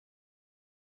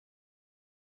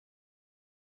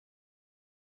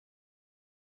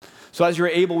So as you're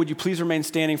able, would you please remain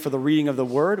standing for the reading of the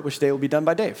word, which today will be done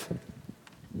by Dave.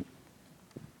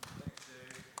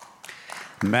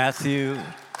 Matthew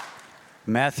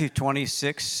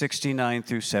 26, 69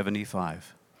 through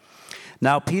 75.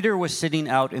 Now Peter was sitting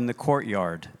out in the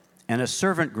courtyard, and a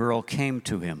servant girl came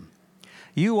to him.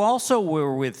 "You also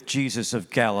were with Jesus of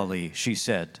Galilee," she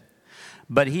said.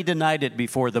 But he denied it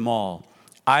before them all.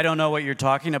 "I don't know what you're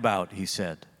talking about," he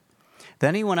said.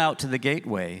 Then he went out to the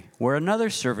gateway, where another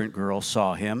servant girl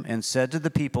saw him and said to the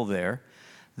people there,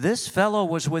 "This fellow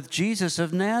was with Jesus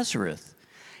of Nazareth."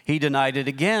 He denied it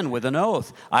again with an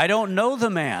oath. "I don't know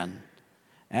the man."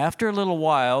 After a little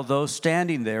while, those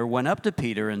standing there went up to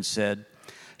Peter and said,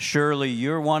 "Surely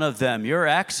you're one of them. Your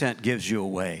accent gives you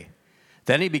away."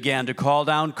 Then he began to call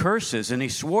down curses, and he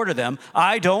swore to them,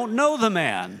 "I don't know the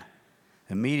man."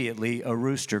 Immediately a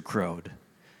rooster crowed.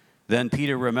 Then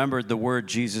Peter remembered the word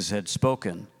Jesus had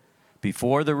spoken,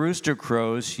 "Before the rooster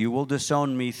crows, you will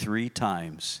disown me 3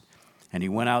 times." And he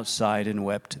went outside and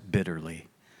wept bitterly.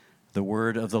 The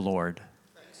word of the Lord.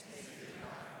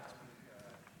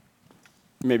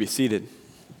 You may be seated.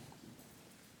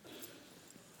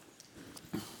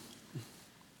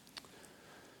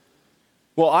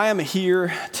 Well, I am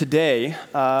here today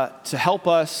to help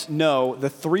us know the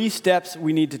 3 steps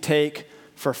we need to take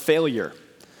for failure.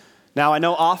 Now, I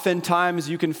know oftentimes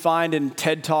you can find in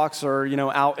TED Talks or,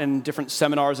 out in different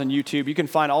seminars on YouTube, you can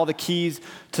find all the keys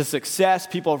to success.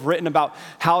 People have written about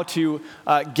how to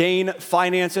gain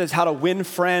finances, how to win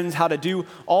friends, how to do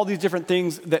all these different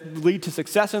things that lead to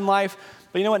success in life.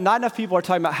 But you know what? Not enough people are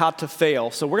talking about how to fail.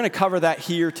 So we're going to cover that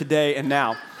here today and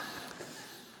now.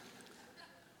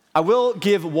 I will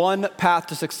give one path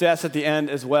to success at the end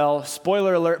as well.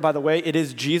 Spoiler alert, by the way, it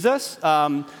is Jesus.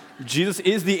 Jesus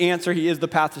is the answer. He is the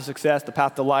path to success, the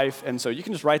path to life. And so you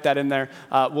can just write that in there.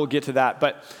 We'll get to that.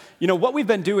 But what we've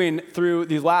been doing through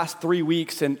these last 3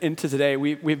 weeks and into today,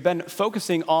 we've been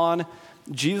focusing on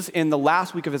Jesus in the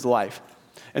last week of his life.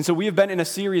 And so we have been in a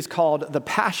series called The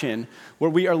Passion, where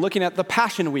we are looking at the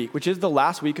Passion Week, which is the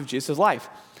last week of Jesus' life.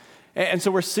 And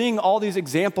so we're seeing all these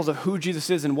examples of who Jesus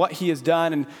is and what he has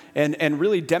done and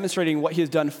really demonstrating what he has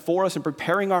done for us and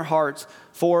preparing our hearts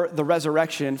for the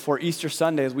resurrection, for Easter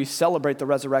Sunday as we celebrate the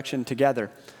resurrection together.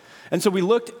 And so we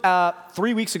looked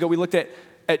 3 weeks ago, we looked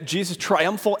at Jesus'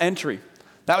 triumphal entry.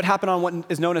 That would happen on what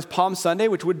is known as Palm Sunday,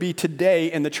 which would be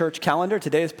today in the church calendar.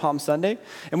 Today is Palm Sunday.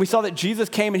 And we saw that Jesus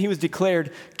came and he was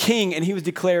declared king and he was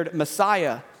declared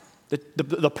Messiah,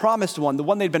 the promised one, the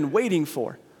one they'd been waiting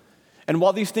for. And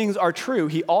while these things are true,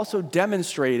 he also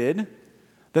demonstrated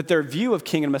that their view of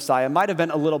King and Messiah might have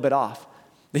been a little bit off.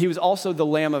 That he was also the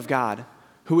Lamb of God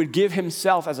who would give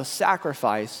himself as a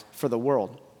sacrifice for the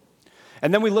world.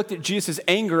 And then we looked at Jesus'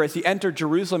 anger as he entered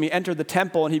Jerusalem. He entered the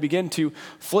temple and he began to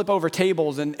flip over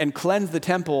tables and cleanse the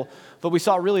temple. But we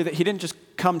saw really that he didn't just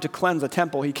come to cleanse the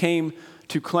temple. He came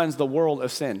to cleanse the world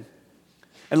of sin.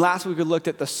 And last week we looked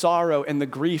at the sorrow and the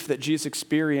grief that Jesus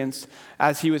experienced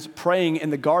as he was praying in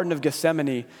the Garden of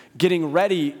Gethsemane, getting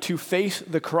ready to face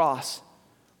the cross,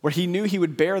 where he knew he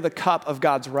would bear the cup of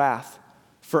God's wrath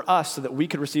for us so that we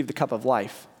could receive the cup of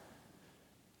life.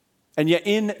 And yet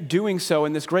in doing so,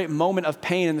 in this great moment of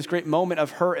pain, in this great moment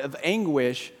of hurt, of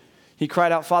anguish, he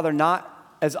cried out, "Father,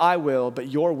 not as I will, but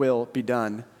your will be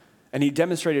done." And he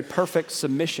demonstrated perfect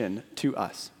submission to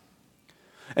us.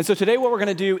 And so today what we're going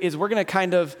to do is we're going to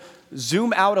kind of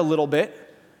zoom out a little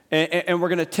bit and we're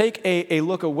going to take a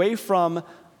look away from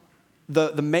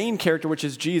the main character, which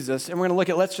is Jesus, and we're going to look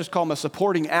at, let's just call him a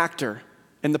supporting actor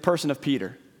in the person of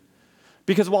Peter.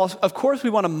 Because while, of course, we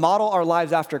want to model our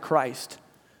lives after Christ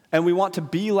and we want to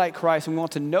be like Christ and we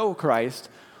want to know Christ,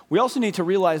 we also need to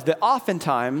realize that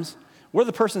oftentimes we're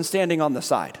the person standing on the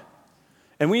side.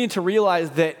 And we need to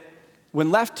realize that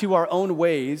when left to our own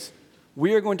ways,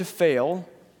 we are going to fail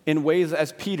in ways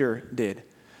as Peter did.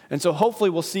 And so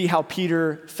hopefully we'll see how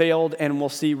Peter failed and we'll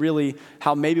see really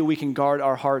how maybe we can guard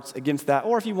our hearts against that.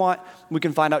 Or if you want, we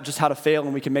can find out just how to fail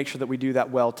and we can make sure that we do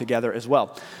that well together as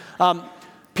well.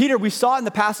 Peter, we saw in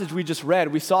the passage we just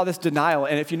read, we saw this denial.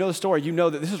 And if you know the story, you know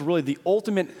that this is really the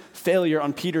ultimate failure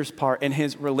on Peter's part in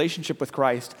his relationship with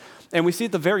Christ. And we see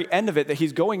at the very end of it that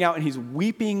he's going out and he's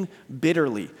weeping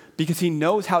bitterly because he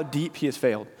knows how deep he has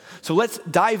failed. So let's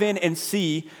dive in and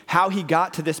see how he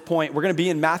got to this point. We're going to be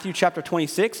in Matthew chapter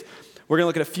 26. We're going to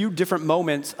look at a few different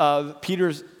moments of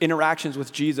Peter's interactions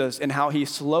with Jesus and how he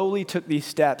slowly took these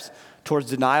steps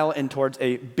towards denial and towards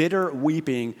a bitter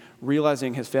weeping,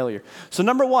 realizing his failure. So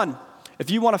number one, if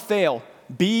you want to fail,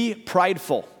 be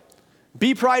prideful.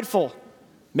 Be prideful.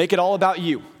 Make it all about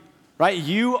you, right?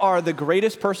 You are the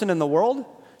greatest person in the world.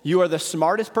 You are the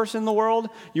smartest person in the world.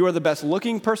 You are the best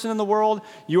looking person in the world.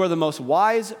 You are the most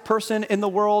wise person in the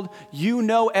world. You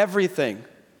know everything.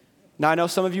 Now, I know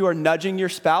some of you are nudging your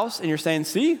spouse and you're saying,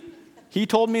 see, he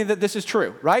told me that this is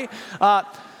true, right?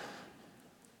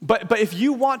 But if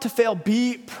you want to fail,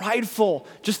 be prideful.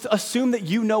 Just assume that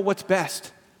you know what's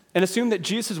best and assume that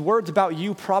Jesus' words about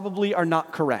you probably are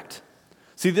not correct.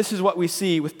 See, this is what we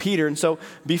see with Peter. And so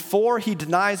before he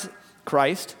denies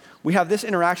Christ, we have this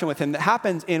interaction with him that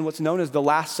happens in what's known as the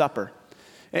Last Supper.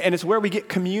 And it's where we get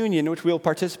communion, which we'll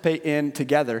participate in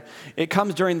together. It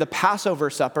comes during the Passover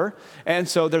supper. And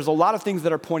so there's a lot of things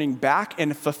that are pointing back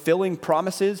and fulfilling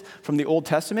promises from the Old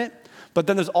Testament. But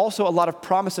then there's also a lot of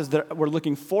promises that we're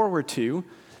looking forward to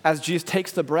as Jesus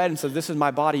takes the bread and says, this is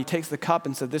my body. He takes the cup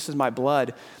and says, this is my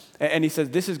blood. And he says,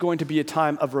 this is going to be a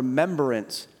time of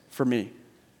remembrance for me.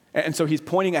 And so he's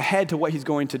pointing ahead to what he's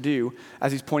going to do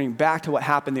as he's pointing back to what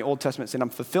happened in the Old Testament, saying, I'm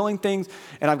fulfilling things,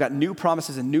 and I've got new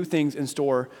promises and new things in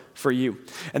store for you.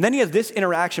 And then he has this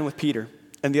interaction with Peter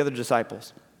and the other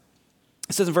disciples.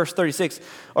 It says in verse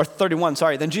 31,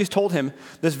 then Jesus told him,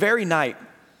 this very night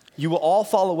you will all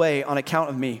fall away on account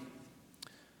of me.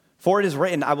 For it is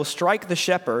written, I will strike the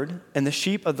shepherd, and the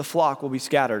sheep of the flock will be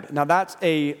scattered. Now that's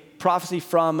a prophecy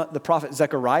from the prophet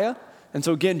Zechariah. And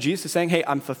so again, Jesus is saying, hey,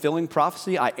 I'm fulfilling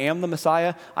prophecy. I am the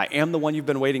Messiah. I am the one you've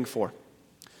been waiting for.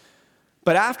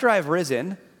 But after I have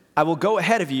risen, I will go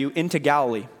ahead of you into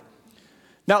Galilee.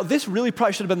 Now, this really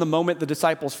probably should have been the moment the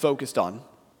disciples focused on.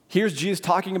 Here's Jesus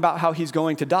talking about how he's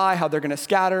going to die, how they're going to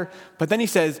scatter. But then he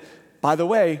says, by the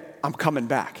way, I'm coming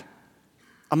back.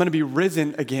 I'm going to be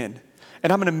risen again.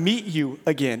 And I'm going to meet you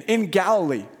again in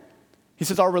Galilee. He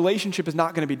says our relationship is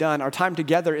not going to be done. Our time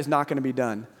together is not going to be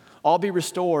done. I'll be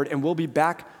restored and we'll be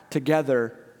back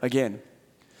together again.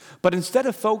 But instead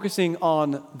of focusing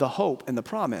on the hope and the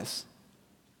promise,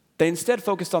 they instead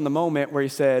focused on the moment where he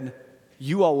said,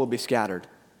 you all will be scattered.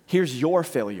 Here's your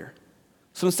failure.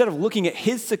 So instead of looking at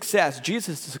his success,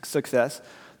 Jesus' success,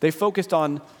 they focused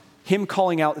on him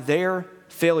calling out their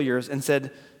failures and said,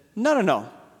 no,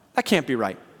 that can't be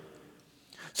right.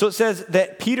 So it says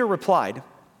that Peter replied,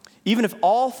 even if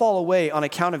all fall away on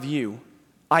account of you,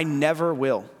 I never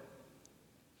will.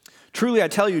 Truly, I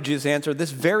tell you, Jesus answered,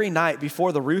 this very night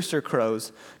before the rooster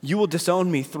crows, you will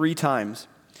disown me 3 times.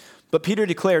 But Peter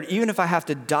declared, even if I have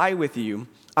to die with you,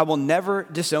 I will never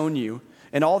disown you.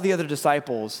 And all the other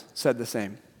disciples said the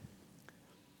same.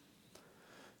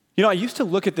 You know, I used to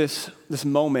look at this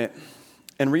moment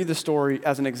and read the story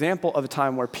as an example of a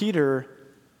time where Peter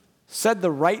said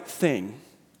the right thing,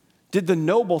 did the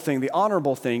noble thing, the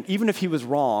honorable thing, even if he was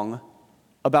wrong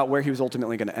about where he was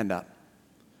ultimately going to end up.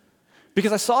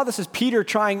 Because I saw this as Peter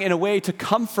trying in a way to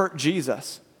comfort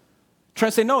Jesus.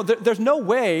 Trying to say, no, there's no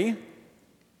way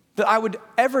that I would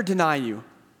ever deny you.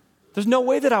 There's no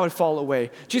way that I would fall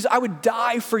away. Jesus, I would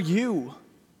die for you.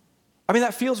 I mean,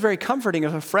 that feels very comforting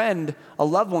if a friend, a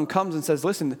loved one comes and says,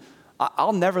 listen,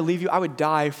 I'll never leave you. I would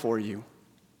die for you.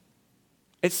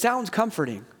 It sounds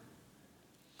comforting.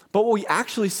 But what we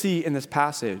actually see in this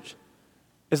passage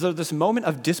is there's this moment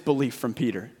of disbelief from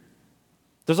Peter.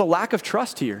 There's a lack of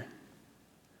trust here.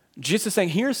 Jesus is saying,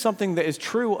 here's something that is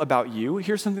true about you.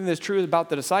 Here's something that's true about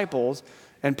the disciples.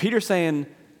 And Peter's saying,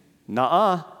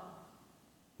 nuh-uh,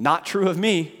 not true of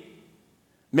me.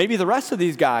 Maybe the rest of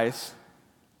these guys,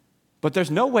 but there's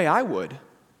no way I would.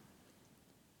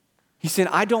 He's saying,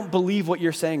 I don't believe what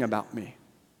you're saying about me.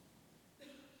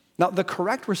 Now, the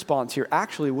correct response here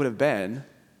actually would have been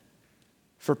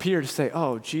for Peter to say,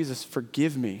 oh, Jesus,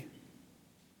 forgive me.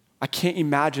 I can't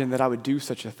imagine that I would do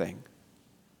such a thing.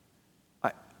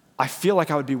 I feel like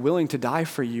I would be willing to die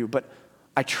for you, but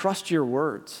I trust your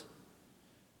words.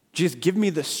 Jesus, give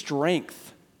me the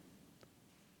strength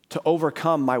to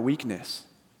overcome my weakness.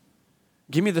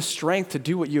 Give me the strength to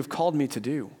do what you've called me to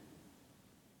do.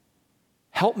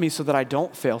 Help me so that I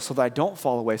don't fail, so that I don't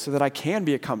fall away, so that I can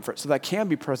be a comfort, so that I can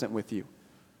be present with you.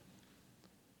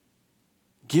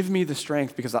 Give me the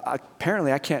strength because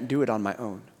apparently I can't do it on my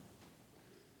own.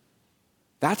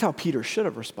 That's how Peter should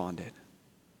have responded.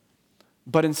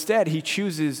 But instead, he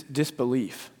chooses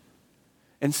disbelief.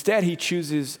 Instead, he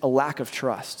chooses a lack of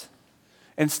trust.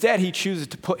 Instead, he chooses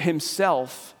to put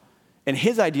himself and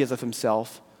his ideas of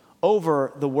himself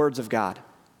over the words of God.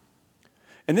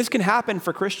 And this can happen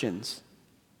for Christians.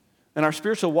 In our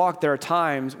spiritual walk, there are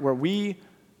times where we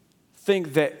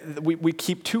think that we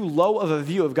keep too low of a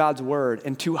view of God's word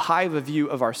and too high of a view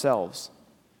of ourselves.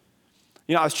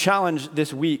 You know, I was challenged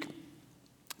this week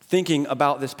thinking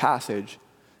about this passage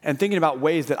and thinking about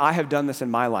ways that I have done this in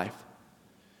my life.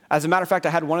 As a matter of fact, I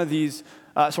had one of these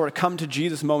sort of come to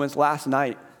Jesus moments last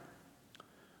night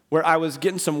where I was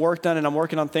getting some work done and I'm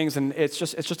working on things, and it's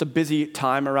just a busy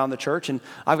time around the church, and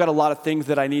I've got a lot of things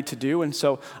that I need to do, and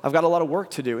so I've got a lot of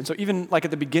work to do. And so even like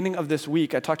at the beginning of this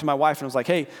week, I talked to my wife and I was like,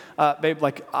 hey, babe,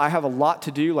 like I have a lot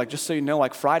to do, like just so you know,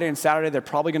 like Friday and Saturday, they're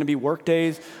probably gonna be work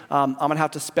days. I'm gonna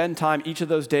have to spend time each of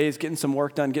those days getting some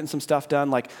work done, getting some stuff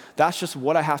done. Like that's just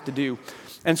what I have to do.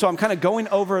 And so I'm kind of going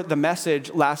over the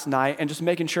message last night and just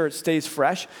making sure it stays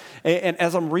fresh. And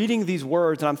as I'm reading these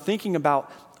words and I'm thinking about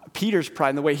Peter's pride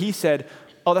and the way he said,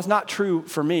 oh, that's not true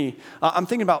for me. I'm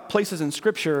thinking about places in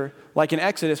Scripture, like in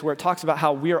Exodus, where it talks about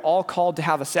how we are all called to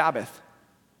have a Sabbath.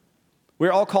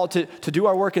 We're all called to do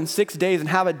our work in 6 days and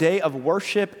have a day of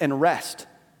worship and rest.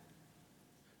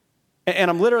 And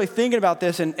I'm literally thinking about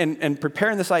this and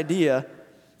preparing this idea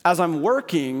as I'm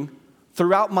working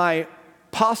throughout my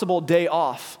possible day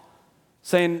off,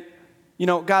 saying, you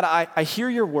know, God, I hear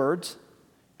your words,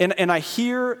 and I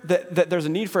hear that there's a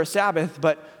need for a Sabbath,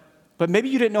 but maybe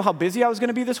you didn't know how busy I was going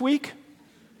to be this week.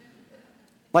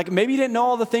 Like maybe you didn't know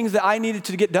all the things that I needed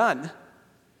to get done.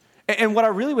 And what I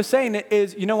really was saying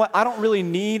is, you know what, I don't really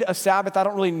need a Sabbath. I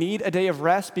don't really need a day of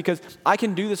rest because I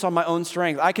can do this on my own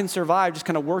strength. I can survive just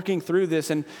kind of working through this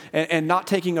and not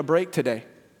taking a break today.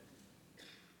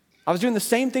 I was doing the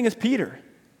same thing as Peter.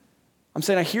 I'm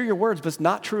saying, I hear your words, but it's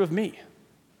not true of me.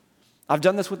 I've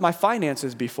done this with my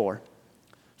finances before.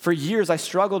 For years, I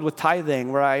struggled with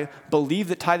tithing, where I believed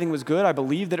that tithing was good. I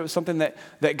believed that it was something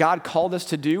that God called us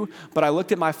to do, but I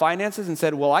looked at my finances and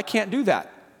said, well, I can't do that.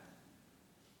 It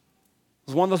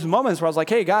was one of those moments where I was like,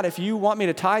 hey, God, if you want me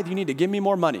to tithe, you need to give me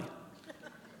more money.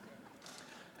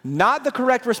 Not the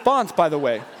correct response, by the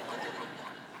way.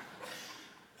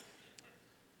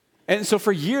 And so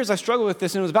for years, I struggled with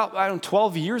this, and it was about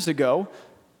 12 years ago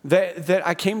that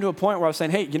I came to a point where I was saying,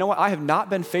 hey, you know what? I have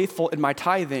not been faithful in my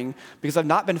tithing because I've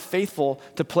not been faithful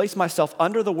to place myself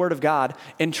under the word of God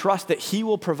and trust that he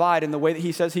will provide in the way that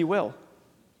he says he will.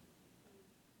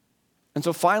 And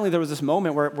so finally there was this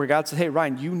moment where God said, hey,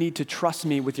 Ryan, you need to trust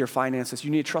me with your finances.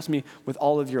 You need to trust me with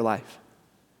all of your life.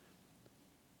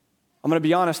 I'm going to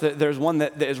be honest that there's one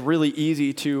that is really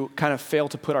easy to kind of fail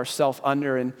to put ourselves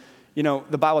under. And, you know,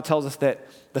 the Bible tells us that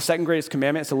the second greatest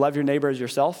commandment is to love your neighbor as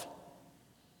yourself.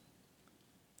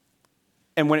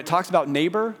 And when it talks about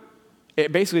neighbor,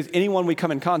 it basically is anyone we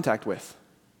come in contact with.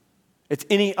 It's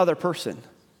any other person.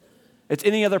 It's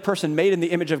any other person made in the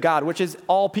image of God, which is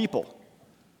all people.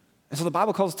 And so the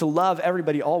Bible calls us to love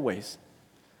everybody always.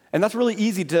 And that's really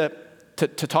easy to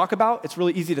talk about. It's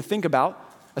really easy to think about,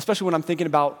 especially when I'm thinking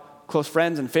about close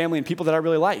friends and family and people that I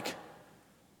really like.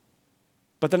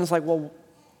 But then it's like, well,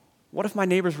 what if my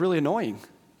neighbor's really annoying?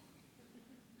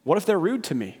 What if they're rude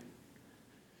to me?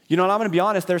 You know, and I'm going to be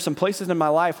honest, there's some places in my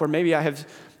life where maybe I have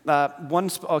I'll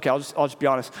just be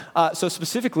honest. So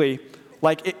specifically,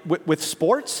 like with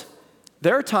sports,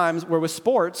 there are times where with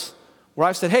sports, where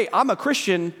I've said, hey, I'm a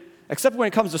Christian, except when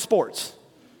it comes to sports.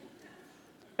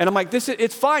 And I'm like,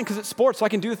 it's fine because it's sports, so I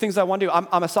can do the things I want to do.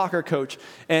 I'm a soccer coach,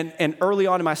 and early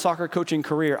on in my soccer coaching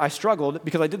career, I struggled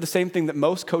because I did the same thing that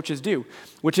most coaches do,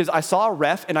 which is I saw a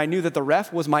ref, and I knew that the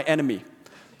ref was my enemy.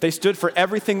 They stood for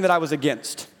everything that I was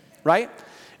against, right?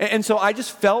 And so I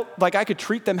just felt like I could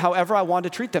treat them however I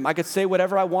wanted to treat them. I could say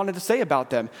whatever I wanted to say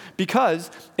about them because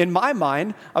in my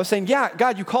mind, I was saying, yeah,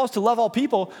 God, you call us to love all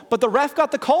people, but the ref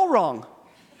got the call wrong.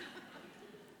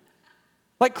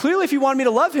 Like clearly if you wanted me to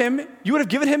love him, you would have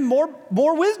given him more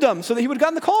wisdom so that he would have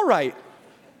gotten the call right.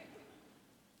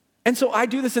 And so I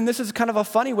do this, and this is kind of a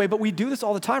funny way, but we do this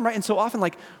all the time, right? And so often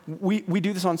like we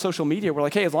do this on social media. We're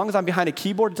like, hey, as long as I'm behind a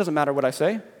keyboard, it doesn't matter what I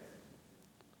say.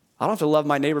 I don't have to love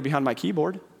my neighbor behind my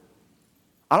keyboard.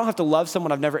 I don't have to love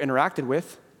someone I've never interacted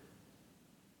with.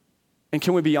 And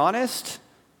can we be honest?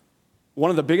 One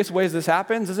of the biggest ways this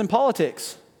happens is in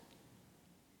politics.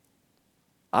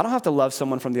 I don't have to love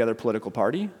someone from the other political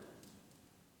party.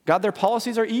 God, their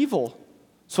policies are evil,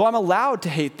 so I'm allowed to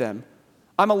hate them.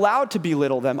 I'm allowed to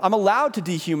belittle them. I'm allowed to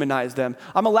dehumanize them.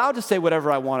 I'm allowed to say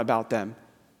whatever I want about them.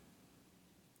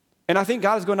 And I think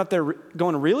God is going up there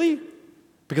going, really?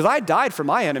 Because I died for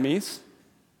my enemies.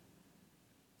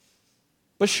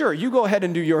 But sure, you go ahead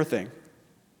and do your thing.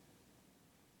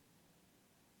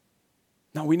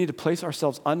 No, we need to place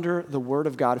ourselves under the word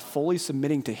of God, fully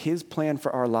submitting to his plan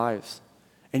for our lives.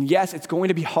 And yes, it's going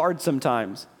to be hard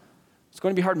sometimes. It's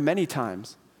going to be hard many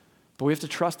times. But we have to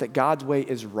trust that God's way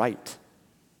is right,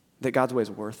 that God's way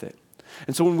is worth it.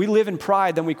 And so when we live in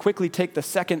pride, then we quickly take the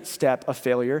second step of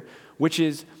failure, which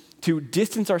is to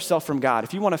distance ourselves from God.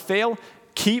 If you want to fail,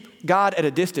 keep God at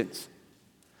a distance.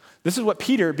 This is what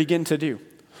Peter began to do.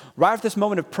 Right after this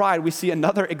moment of pride, we see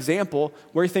another example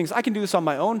where he thinks, I can do this on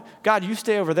my own. God, you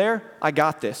stay over there. I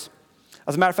got this.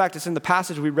 As a matter of fact, it's in the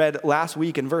passage we read last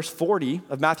week in verse 40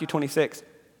 of Matthew 26.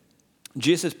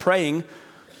 Jesus is praying.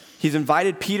 He's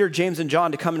invited Peter, James, and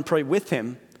John to come and pray with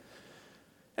him.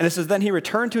 And it says, then he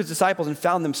returned to his disciples and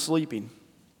found them sleeping.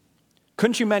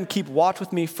 Couldn't you men keep watch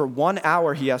with me for 1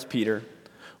 hour, he asked Peter.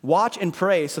 Watch and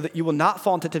pray so that you will not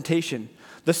fall into temptation.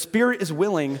 The spirit is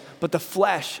willing, but the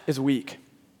flesh is weak.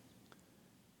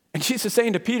 And Jesus is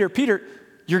saying to Peter, Peter,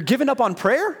 you're giving up on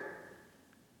prayer?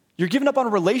 You're giving up on a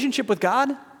relationship with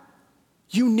God?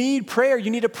 You need prayer.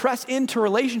 You need to press into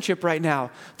relationship right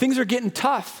now. Things are getting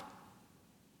tough.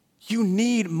 You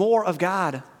need more of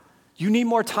God. You need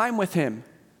more time with him.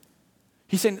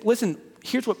 He's saying, listen,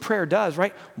 here's what prayer does,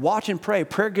 right? Watch and pray.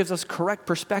 Prayer gives us correct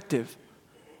perspective.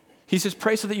 He says,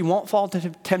 pray so that you won't fall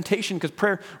into temptation, because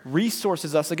prayer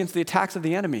resources us against the attacks of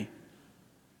the enemy.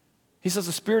 He says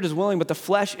the spirit is willing, but the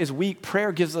flesh is weak.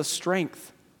 Prayer gives us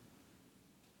strength.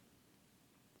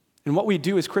 And what we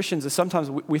do as Christians is sometimes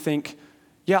we think,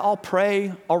 yeah, I'll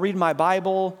pray, I'll read my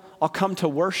Bible, I'll come to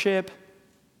worship,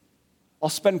 I'll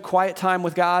spend quiet time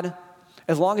with God,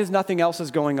 as long as nothing else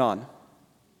is going on.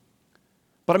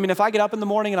 But I mean, if I get up in the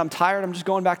morning and I'm tired, I'm just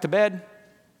going back to bed,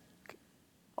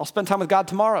 I'll spend time with God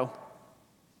tomorrow.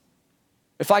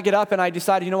 If I get up and I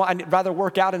decide, you know what, I'd rather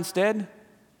work out instead,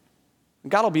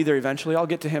 God will be there eventually. I'll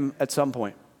get to him at some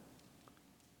point.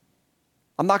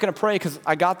 I'm not going to pray because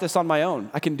I got this on my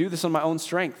own. I can do this on my own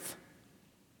strength.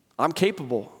 I'm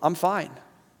capable. I'm fine.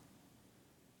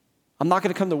 I'm not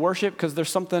going to come to worship because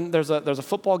there's a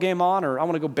football game on, or I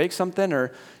want to go bake something,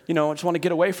 or I just want to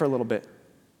get away for a little bit.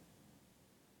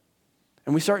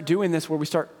 And we start doing this where we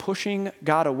start pushing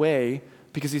God away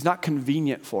because he's not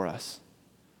convenient for us.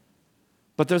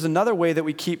 But there's another way that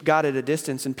we keep God at a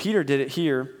distance, and Peter did it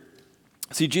here.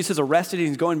 See, Jesus is arrested and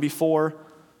he's going before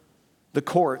the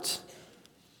courts.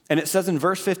 And it says in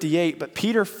verse 58, but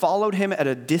Peter followed him at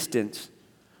a distance,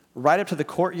 right up to the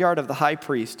courtyard of the high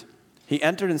priest. He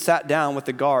entered and sat down with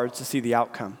the guards to see the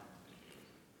outcome.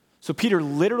 So Peter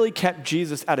literally kept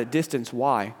Jesus at a distance.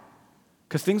 Why?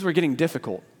 Because things were getting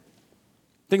difficult.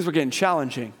 Things were getting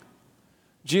challenging.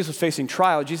 Jesus was facing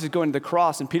trial. Jesus is going to the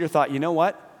cross, and Peter thought, you know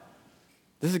what?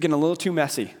 This is getting a little too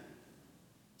messy.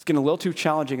 It's getting a little too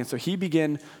challenging. And so he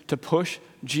began to push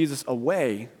Jesus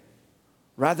away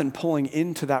rather than pulling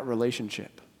into that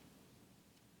relationship.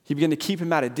 He began to keep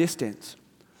him at a distance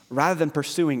rather than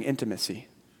pursuing intimacy.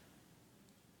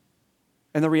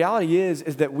 And the reality is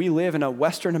that we live in a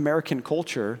Western American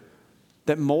culture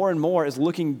that more and more is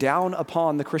looking down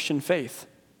upon the Christian faith.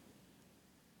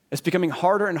 It's becoming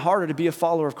harder and harder to be a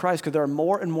follower of Christ because there are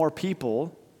more and more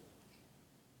people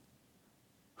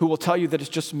who will tell you that it's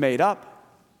just made up,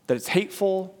 that it's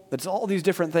hateful, that it's all these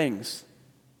different things.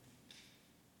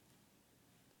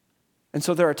 And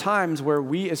so there are times where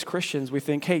we as Christians, we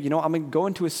think, hey, I'm going to go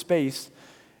into a space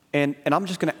and I'm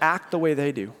just going to act the way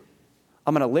they do.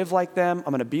 I'm going to live like them.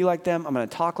 I'm going to be like them. I'm going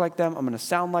to talk like them. I'm going to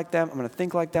sound like them. I'm going to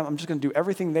think like them. I'm just going to do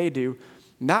everything they do.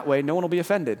 And that way, no one will be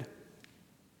offended.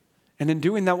 And in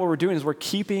doing that, what we're doing is we're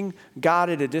keeping God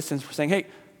at a distance. We're saying, hey,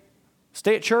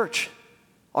 stay at church.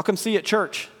 I'll come see you at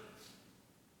church.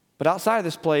 But outside of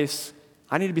this place,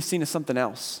 I need to be seen as something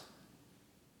else.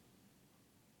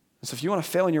 And so if you want to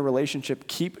fail in your relationship,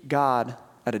 keep God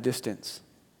at a distance.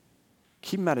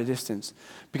 Keep him at a distance.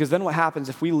 Because then what happens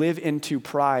if we live into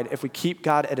pride, if we keep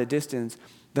God at a distance,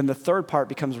 then the third part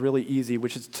becomes really easy,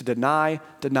 which is to deny,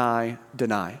 deny,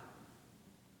 deny.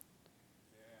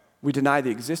 We deny the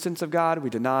existence of God.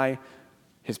 We deny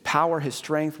his power, his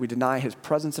strength. We deny his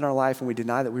presence in our life, and we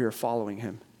deny that we are following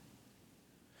him.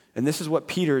 And this is what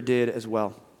Peter did as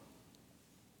well.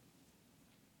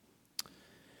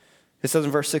 It says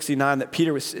in verse 69 that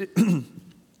Peter was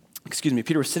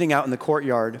sitting out in the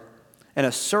courtyard, and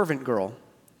a servant girl,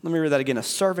 let me read that again, a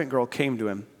servant girl came to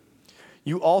him.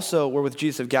 You also were with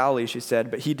Jesus of Galilee, she said,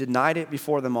 but he denied it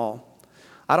before them all.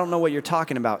 I don't know what you're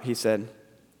talking about, he said.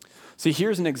 See,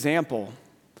 here's an example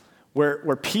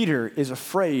where Peter is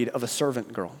afraid of a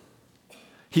servant girl.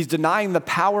 He's denying the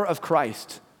power of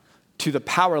Christ to the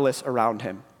powerless around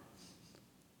him.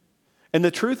 And the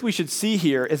truth we should see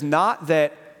here is not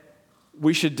that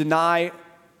we should deny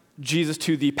Jesus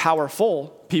to the powerful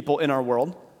people in our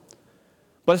world,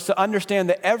 but it's to understand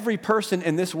that every person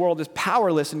in this world is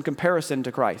powerless in comparison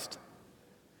to Christ.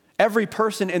 Every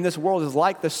person in this world is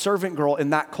like the servant girl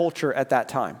in that culture at that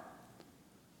time.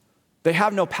 They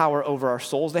have no power over our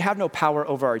souls. They have no power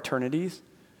over our eternities.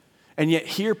 And yet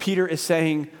here Peter is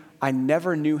saying, I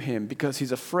never knew him, because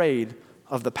he's afraid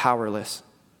of the powerless.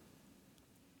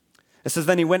 It says,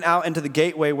 then he went out into the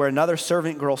gateway where another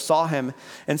servant girl saw him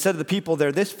and said to the people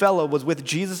there, this fellow was with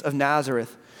Jesus of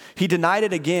Nazareth. He denied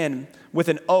it again with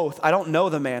an oath, "I don't know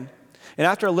the man." And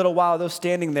after a little while, those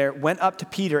standing there went up to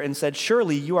Peter and said,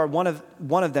 "Surely you are one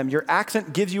of them. Your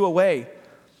accent gives you away."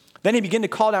 Then he began to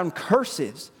call down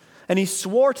curses, and he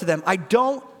swore to them, "I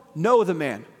don't know the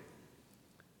man."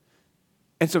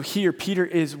 And so here, Peter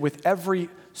is with every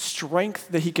strength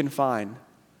that he can find,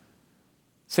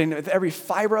 saying with every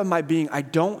fiber of my being, "I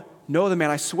don't know the man.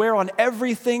 I swear on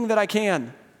everything that I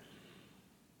can.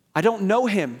 I don't know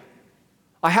him.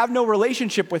 I have no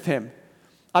relationship with him.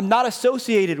 I'm not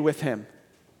associated with him."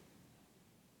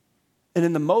 And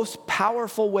in the most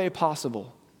powerful way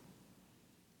possible,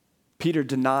 Peter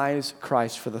denies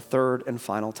Christ for the third and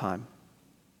final time.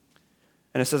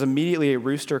 And it says, immediately a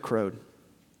rooster crowed.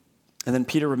 And then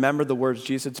Peter remembered the words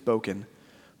Jesus had spoken,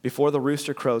 "Before the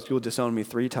rooster crows, you will disown me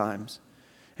 3 times.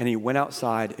 And he went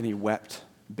outside and he wept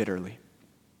bitterly.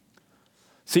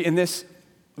 See, in this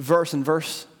verse, in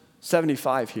verse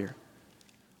 75 here,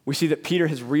 we see that Peter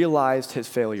has realized his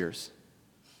failures.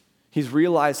 He's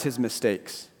realized his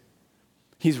mistakes.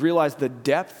 He's realized the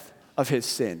depth of his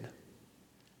sin.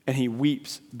 And he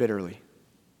weeps bitterly.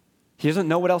 He doesn't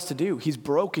know what else to do. He's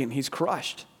broken. He's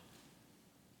crushed.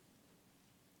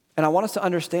 And I want us to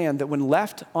understand that when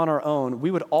left on our own, we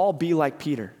would all be like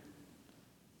Peter.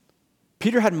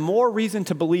 Peter had more reason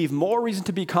to believe, more reason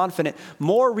to be confident,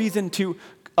 more reason to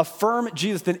affirm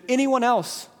Jesus than anyone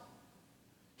else.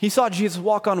 He saw Jesus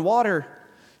walk on water.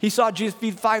 He saw Jesus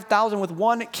feed 5,000 with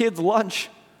one kid's lunch.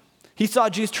 He saw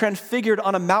Jesus transfigured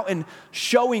on a mountain,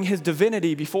 showing his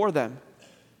divinity before them.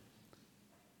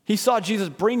 He saw Jesus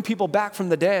bring people back from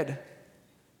the dead.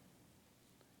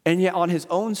 And yet on his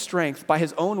own strength, by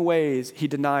his own ways, he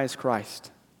denies Christ.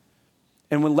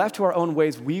 And when left to our own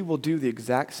ways, we will do the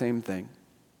exact same thing.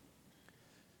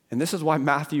 And this is why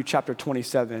Matthew chapter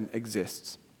 27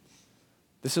 exists.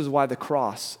 This is why the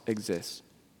cross exists.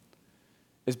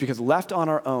 It's because left on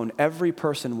our own, every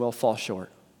person will fall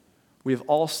short. We have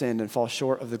all sinned and fall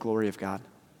short of the glory of God.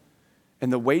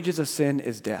 And the wages of sin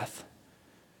is death.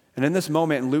 And in this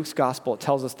moment in Luke's gospel, it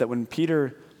tells us that when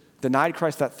Peter denied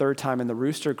Christ that third time and the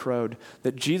rooster crowed,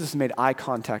 that Jesus made eye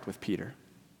contact with Peter.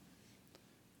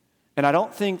 And I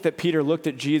don't think that Peter looked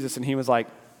at Jesus and he was like,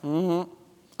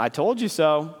 I told you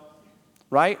so,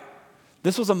 right?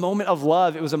 This was a moment of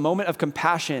love. It was a moment of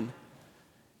compassion.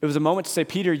 It was a moment to say,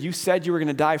 Peter, you said you were going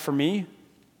to die for me,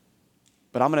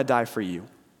 but I'm going to die for you.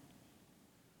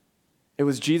 It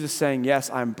was Jesus saying, yes,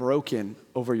 I'm broken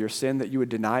over your sin that you would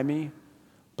deny me,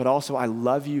 but also I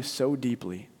love you so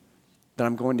deeply that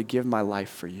I'm going to give my life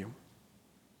for you.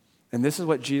 And this is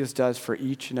what Jesus does for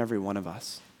each and every one of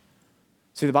us.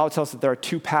 See, the Bible tells us that there are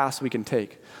 2 paths we can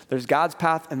take. There's God's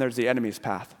path and there's the enemy's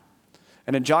path.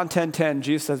 And in John 10:10,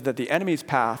 Jesus says that the enemy's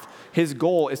path, his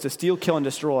goal is to steal, kill, and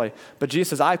destroy. But Jesus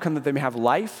says, I've come that they may have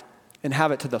life and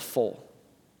have it to the full.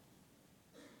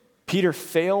 Peter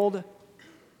failed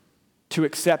to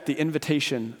accept the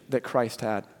invitation that Christ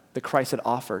had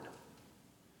offered.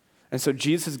 And so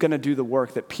Jesus is going to do the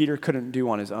work that Peter couldn't do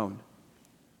on his own.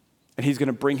 And he's going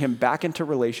to bring him back into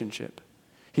relationship.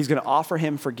 He's going to offer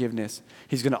him forgiveness.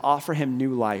 He's going to offer him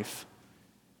new life.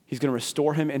 He's going to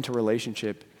restore him into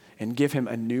relationship and give him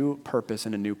a new purpose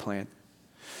and a new plan.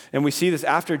 And we see this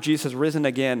after Jesus has risen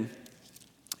again.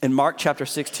 In Mark chapter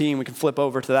 16, we can flip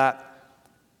over to that.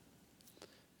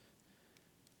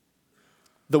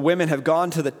 The women have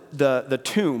gone to the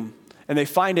tomb and they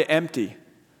find it empty.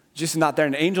 Jesus is not there.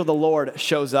 An angel of the Lord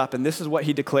shows up, and this is what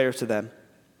he declares to them.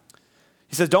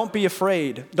 He says, don't be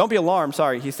afraid. Don't be alarmed,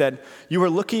 He said, you were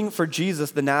looking for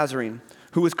Jesus the Nazarene,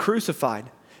 who was crucified.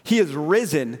 He is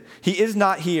risen. He is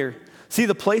not here. See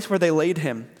the place where they laid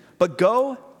him. But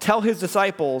go tell his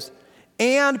disciples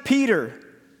and Peter,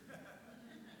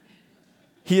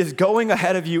 he is going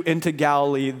ahead of you into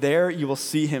Galilee. There you will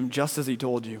see him just as he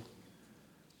told you.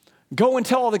 Go and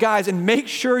tell all the guys and make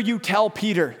sure you tell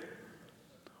Peter.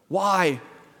 Why?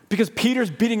 Because Peter's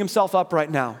beating himself up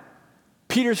right now.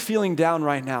 Peter's feeling down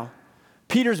right now.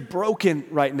 Peter's broken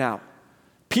right now.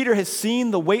 Peter has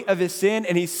seen the weight of his sin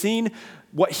and he's seen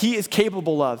what he is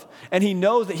capable of. And he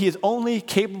knows that he is only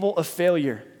capable of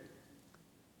failure.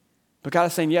 But God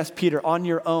is saying, yes, Peter, on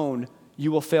your own,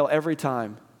 you will fail every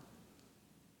time.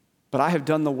 But I have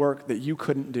done the work that you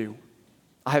couldn't do.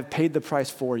 I have paid the price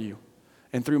for you.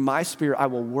 And through my Spirit, I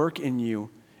will work in you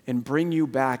and bring you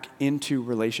back into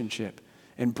relationship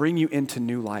and bring you into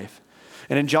new life.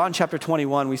 And in John chapter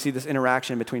 21, we see this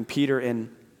interaction between Peter and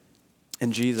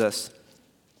Jesus.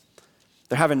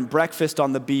 They're having breakfast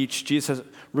on the beach. Jesus has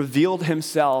revealed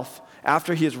himself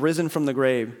after he has risen from the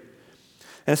grave.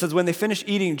 And it says, when they finished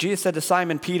eating, Jesus said to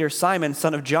Simon Peter, Simon,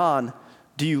 son of John,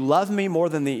 do you love me more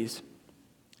than these?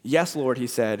 "Yes, Lord," he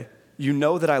said, "you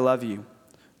know that I love you."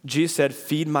 Jesus said,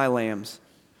 "Feed my lambs."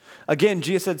 Again,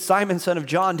 Jesus said, "Simon, son of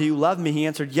John, do you love me?" He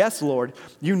answered, "Yes, Lord,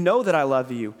 you know that I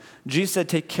love you." Jesus said,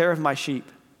 "Take care of my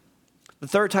sheep." The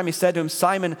third time he said to him,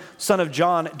 "Simon, son of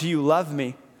John, do you love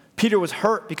me?" Peter was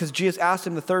hurt because Jesus asked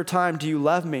him the third time, "Do you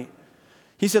love me?"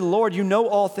 He said, "Lord, you know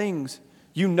all things.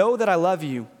 You know that I love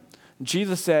you."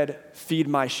 Jesus said, "Feed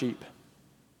my sheep."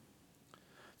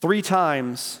 3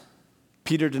 times,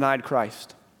 Peter denied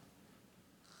Christ.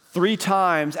 3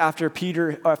 times after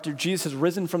Jesus has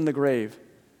risen from the grave,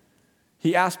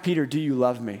 he asked Peter, "Do you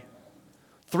love me?"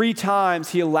 3 times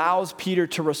he allows Peter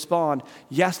to respond,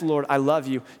 "Yes, Lord, I love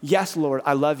you. Yes, Lord,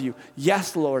 I love you.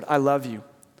 Yes, Lord, I love you."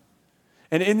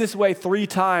 And in this way, 3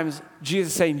 times,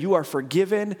 Jesus is saying, "You are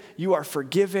forgiven, you are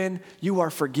forgiven, you are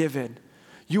forgiven.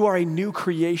 You are a new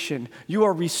creation. You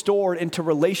are restored into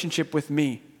relationship with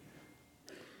me.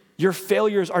 Your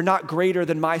failures are not greater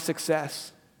than my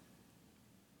success.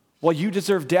 While you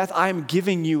deserve death, I am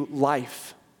giving you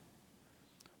life.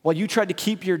 While you tried to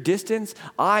keep your distance,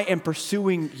 I am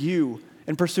pursuing you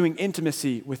and pursuing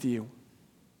intimacy with you.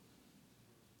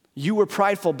 You were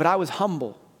prideful, but I was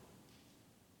humble.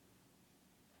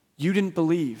 You didn't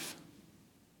believe,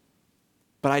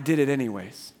 but I did it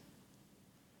anyways."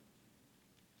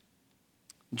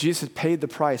 Jesus has paid the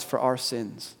price for our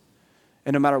sins.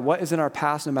 And no matter what is in our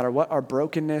past, no matter what our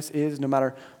brokenness is, no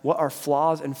matter what our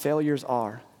flaws and failures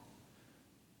are,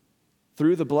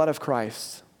 through the blood of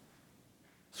Christ,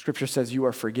 Scripture says you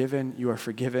are forgiven, you are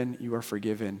forgiven, you are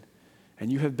forgiven,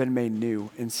 and you have been made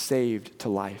new and saved to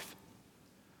life.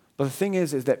 But the thing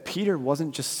is that Peter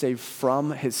wasn't just saved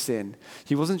from his sin.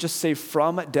 He wasn't just saved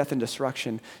from death and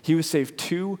destruction. He was saved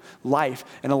to life,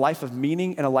 and a life of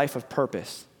meaning and a life of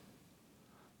purpose.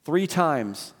 3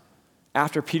 times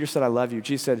after Peter said, "I love you,"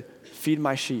 Jesus said, "Feed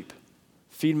my sheep,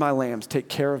 feed my lambs, take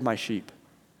care of my sheep."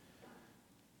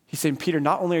 He's saying, "Peter,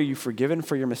 not only are you forgiven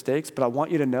for your mistakes, but I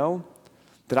want you to know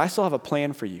that I still have a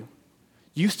plan for you.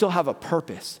 You still have a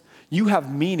purpose. You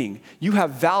have meaning. You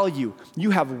have value. You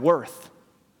have worth.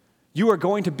 You are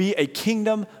going to be a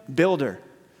kingdom builder.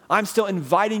 I'm still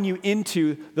inviting you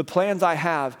into the plans I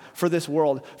have for this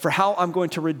world, for how I'm going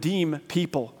to redeem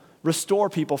people, restore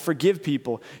people, forgive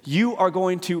people. You are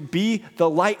going to be the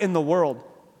light in the world.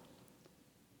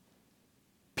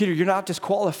 Peter, you're not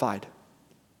disqualified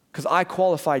because I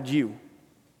qualified you.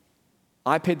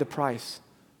 I paid the price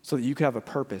so that you could have a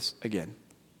purpose again."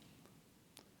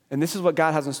 And this is what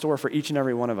God has in store for each and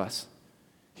every one of us.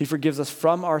 He forgives us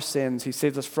from our sins. He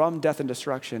saves us from death and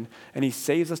destruction. And he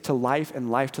saves us to life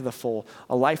and life to the full,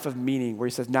 a life of meaning where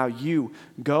he says, now you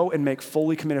go and make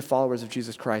fully committed followers of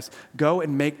Jesus Christ. Go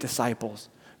and make disciples.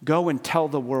 Go and tell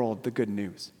the world the good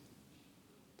news.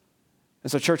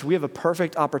 And so, church, we have a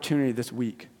perfect opportunity this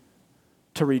week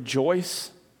to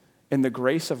rejoice in the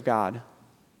grace of God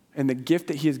and the gift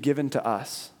that he has given to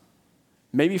us.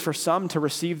 Maybe for some to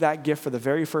receive that gift for the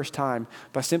very first time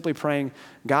by simply praying,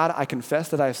 God, I confess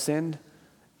that I have sinned,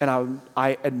 and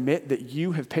I admit that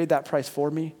you have paid that price for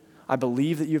me. I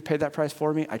believe that you've paid that price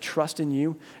for me. I trust in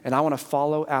you, and I want to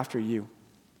follow after you.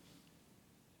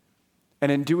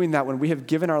 And in doing that, when we have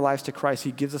given our lives to Christ,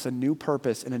 he gives us a new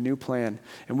purpose and a new plan.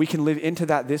 And we can live into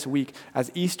that this week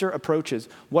as Easter approaches.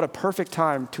 What a perfect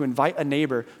time to invite a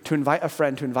neighbor, to invite a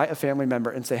friend, to invite a family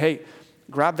member and say, hey,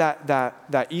 grab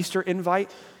that Easter invite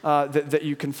that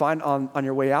you can find on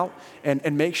your way out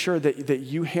and make sure that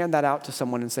you hand that out to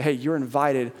someone and say, hey, you're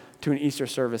invited to an Easter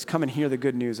service. Come and hear the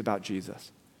good news about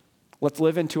Jesus. Let's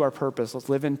live into our purpose. Let's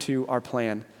live into our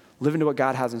plan. Live into what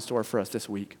God has in store for us this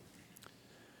week.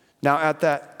 Now, at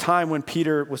that time when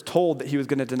Peter was told that he was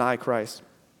going to deny Christ,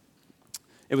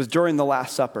 it was during the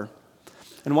Last Supper.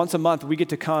 And once a month, we get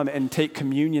to come and take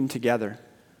communion together.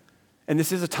 And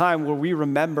this is a time where we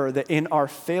remember that in our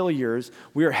failures,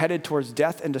 we are headed towards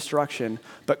death and destruction,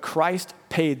 but Christ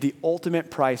paid the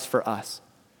ultimate price for us.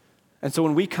 And so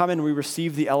when we come and we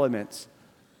receive the elements,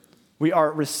 we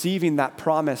are receiving that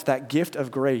promise, that gift of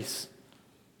grace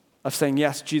of saying,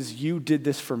 yes, Jesus, you did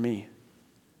this for me.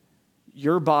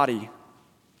 Your body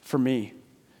for me,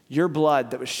 your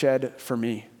blood that was shed for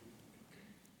me.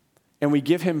 And we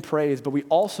give him praise, but we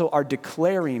also are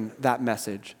declaring that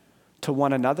message to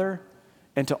one another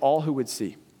and to all who would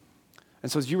see.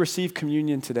 And so as you receive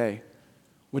communion today,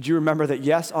 would you remember that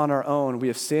yes, on our own, we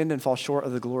have sinned and fall short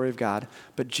of the glory of God,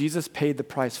 but Jesus paid the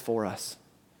price for us.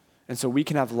 And so we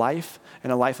can have life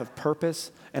and a life of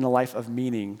purpose and a life of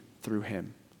meaning through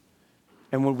him.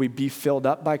 And would we be filled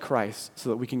up by Christ so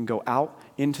that we can go out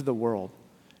into the world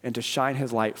and to shine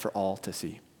his light for all to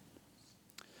see.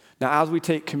 Now, as we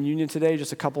take communion today,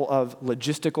 just a couple of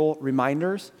logistical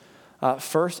reminders.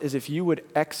 First is if you would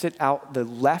exit out the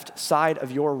left side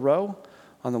of your row,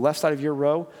 on the left side of your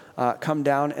row, come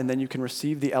down, and then you can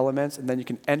receive the elements, and then you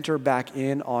can enter back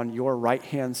in on your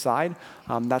right-hand side.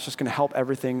 That's just going to help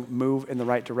everything move in the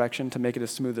right direction to make it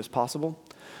as smooth as possible.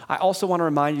 I also want to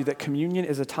remind you that communion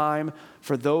is a time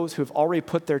for those who have already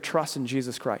put their trust in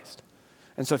Jesus Christ.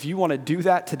 And so if you want to do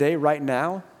that today, right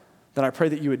now, then I pray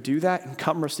that you would do that and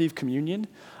come receive communion.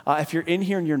 If you're in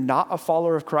here and you're not a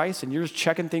follower of Christ and you're just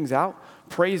checking things out,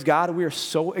 praise God. We are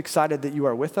so excited that you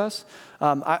are with us.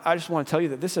 I just want to tell you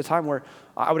that this is a time where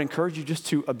I would encourage you just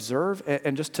to observe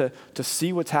and just to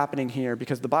see what's happening here,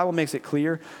 because the Bible makes it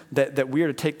clear that we are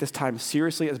to take this time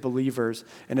seriously as believers,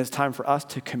 and it's time for us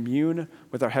to commune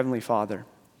with our Heavenly Father.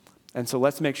 And so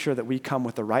let's make sure that we come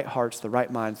with the right hearts, the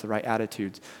right minds, the right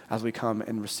attitudes as we come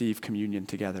and receive communion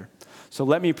together. So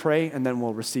let me pray, and then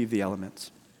we'll receive the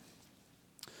elements.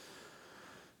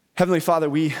 Heavenly Father,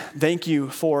 we thank you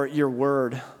for your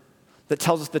word that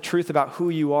tells us the truth about who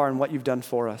you are and what you've done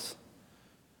for us.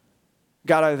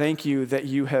 God, I thank you that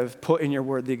you have put in your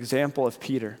word the example of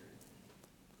Peter,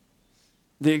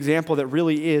 the example that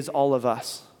really is all of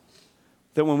us.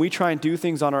 That when we try and do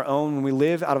things on our own, when we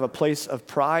live out of a place of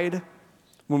pride,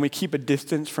 when we keep a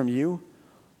distance from you,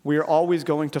 we are always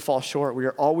going to fall short. We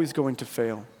are always going to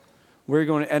fail. We're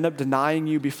going to end up denying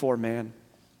you before man.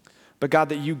 But God,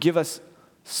 that you give us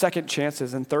second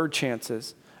chances and third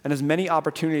chances and as many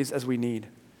opportunities as we need.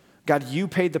 God, you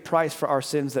paid the price for our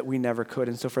sins that we never could,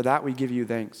 and so for that we give you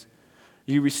thanks.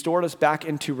 You restored us back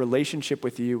into relationship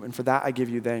with you, and for that I give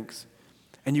you thanks.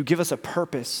 And you give us a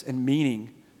purpose and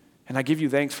meaning, and I give you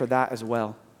thanks for that as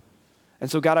well.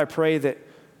 And so God, I pray that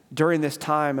during this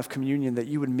time of communion that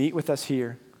you would meet with us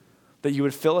here, that you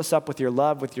would fill us up with your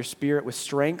love, with your spirit, with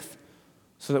strength,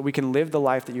 so that we can live the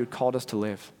life that you had called us to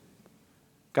live.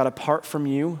 God, apart from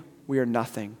you, we are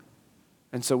nothing.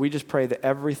 And so we just pray that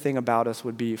everything about us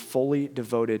would be fully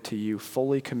devoted to you,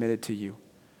 fully committed to you.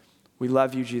 We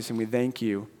love you, Jesus, and we thank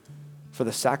you for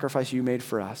the sacrifice you made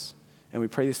for us. And we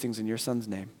pray these things in your Son's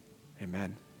name.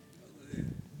 Amen.